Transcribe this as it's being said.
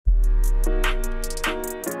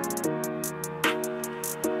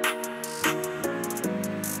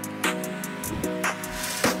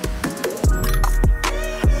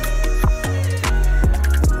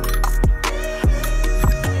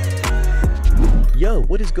Yo,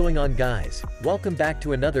 what is going on guys? Welcome back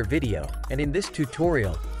to another video, and in this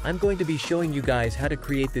tutorial, I'm going to be showing you guys how to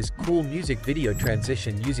create this cool music video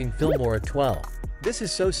transition using Filmora 12. This is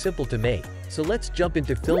so simple to make, so let's jump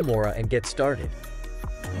into Filmora and get started.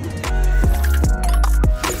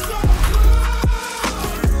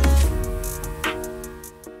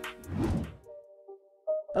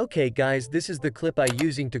 Okay guys, this is the clip I'm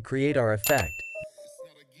using to create our effect.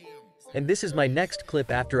 And this is my next clip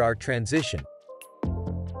after our transition.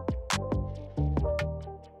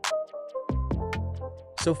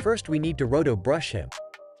 So first we need to roto brush him.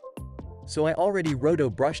 So I already roto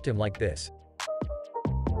brushed him like this.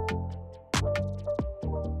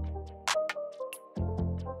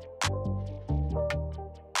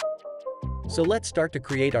 So let's start to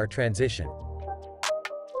create our transition.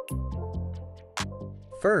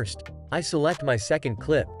 First, I select my second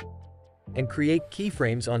clip and create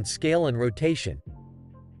keyframes on scale and rotation.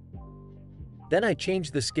 Then I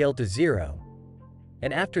change the scale to 0.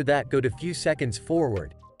 And after that go to few seconds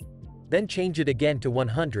forward. Then change it again to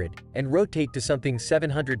 100 and rotate to something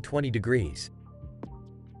 720 degrees.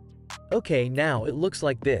 Okay, now it looks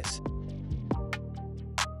like this.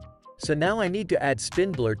 So now I need to add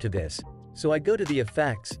spin blur to this. So I go to the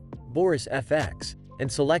effects, Boris FX,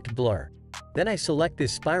 and select blur. Then I select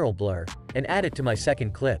this spiral blur and add it to my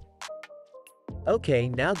second clip. Okay,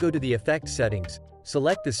 now go to the effect settings,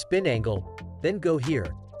 select the spin angle, then go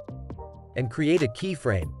here and create a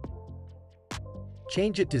keyframe.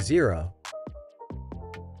 Change it to 0.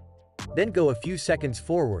 Then go a few seconds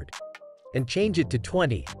forward and change it to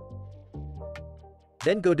 20.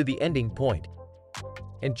 Then go to the ending point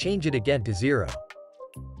and change it again to 0.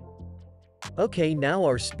 Okay, now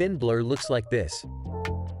our spin blur looks like this.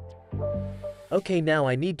 Okay, now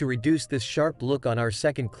I need to reduce this sharp look on our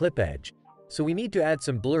second clip edge. So we need to add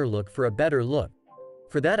some blur look for a better look.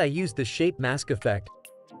 For that I use the shape mask effect.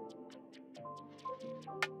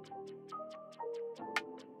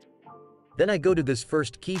 Then I go to this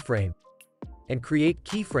first keyframe and create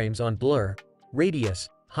keyframes on blur, radius,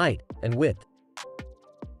 height, and width.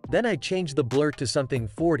 Then I change the blur to something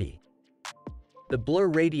 40, the blur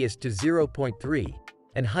radius to 0.3,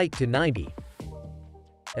 and height to 90,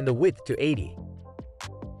 and the width to 80.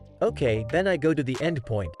 Okay, then I go to the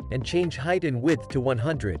endpoint and change height and width to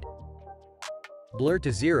 100, blur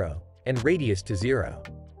to 0, and radius to 0.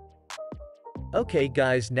 Okay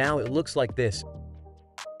guys, now it looks like this.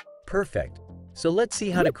 Perfect. So let's see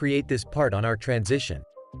how to create this part on our transition.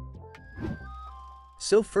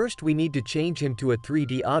 So first we need to change him to a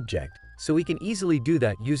 3D object, so we can easily do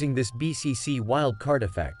that using this BCC wildcard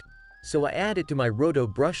effect. So I add it to my roto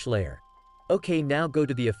brush layer. Okay, now go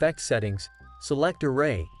to the effect settings, select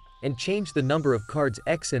array, and change the number of cards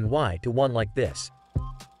X and Y to 1 like this.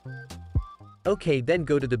 Okay, then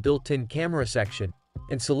go to the built-in camera section,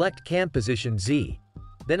 and select cam position Z.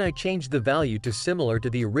 Then I change the value to similar to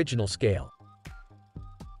the original scale.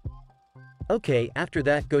 Okay, after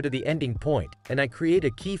that go to the ending point, and I create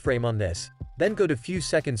a keyframe on this, then go to few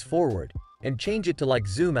seconds forward, and change it to like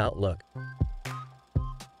zoom out look.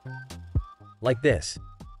 Like this.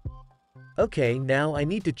 Okay, now I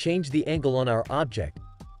need to change the angle on our object.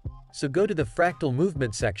 So go to the fractal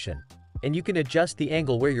movement section, and you can adjust the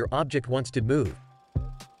angle where your object wants to move.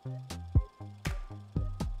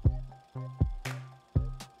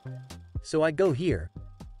 So I go here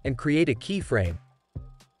and create a keyframe,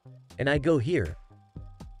 and I go here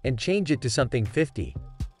and change it to something 50.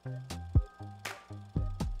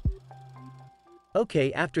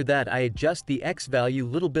 Okay, after that I adjust the X value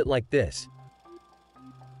little bit like this.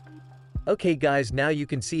 Okay guys, now you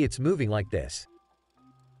can see it's moving like this.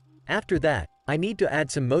 After that, I need to add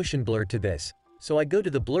some motion blur to this, so I go to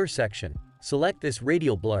the blur section, select this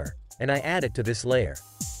radial blur, and I add it to this layer.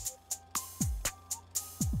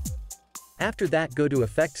 After that go to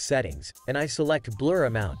effect settings, and I select blur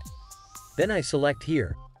amount. Then I select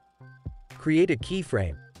here, create a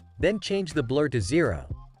keyframe, then change the blur to 0,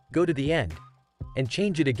 go to the end, and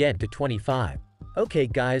change it again to 25. Okay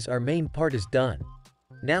guys, our main part is done.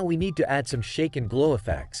 Now we need to add some shake and glow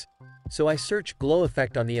effects. So I search glow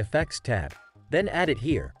effect on the effects tab, then add it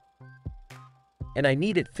here. And I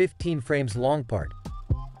need it 15 frames long part.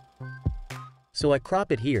 So I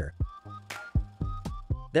crop it here.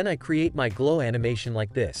 Then I create my glow animation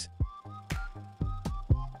like this.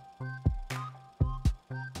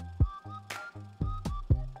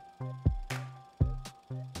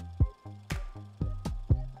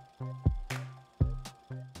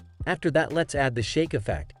 After that let's add the shake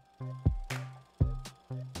effect.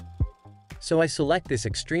 So I select this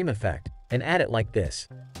extreme effect and add it like this.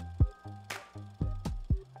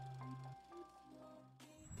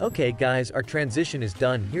 Okay guys, our transition is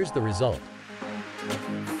done. Here's the result.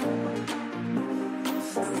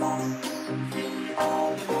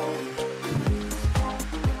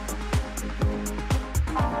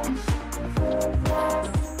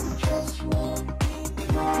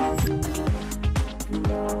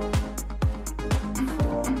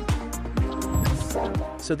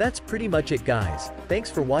 So that's pretty much it guys.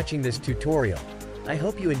 Thanks for watching this tutorial. I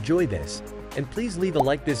hope you enjoy this. And please leave a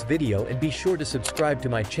like this video and be sure to subscribe to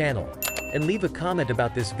my channel. And leave a comment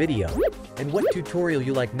about this video. And what tutorial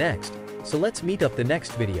you like next. So let's meet up the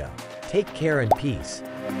next video. Take care and peace.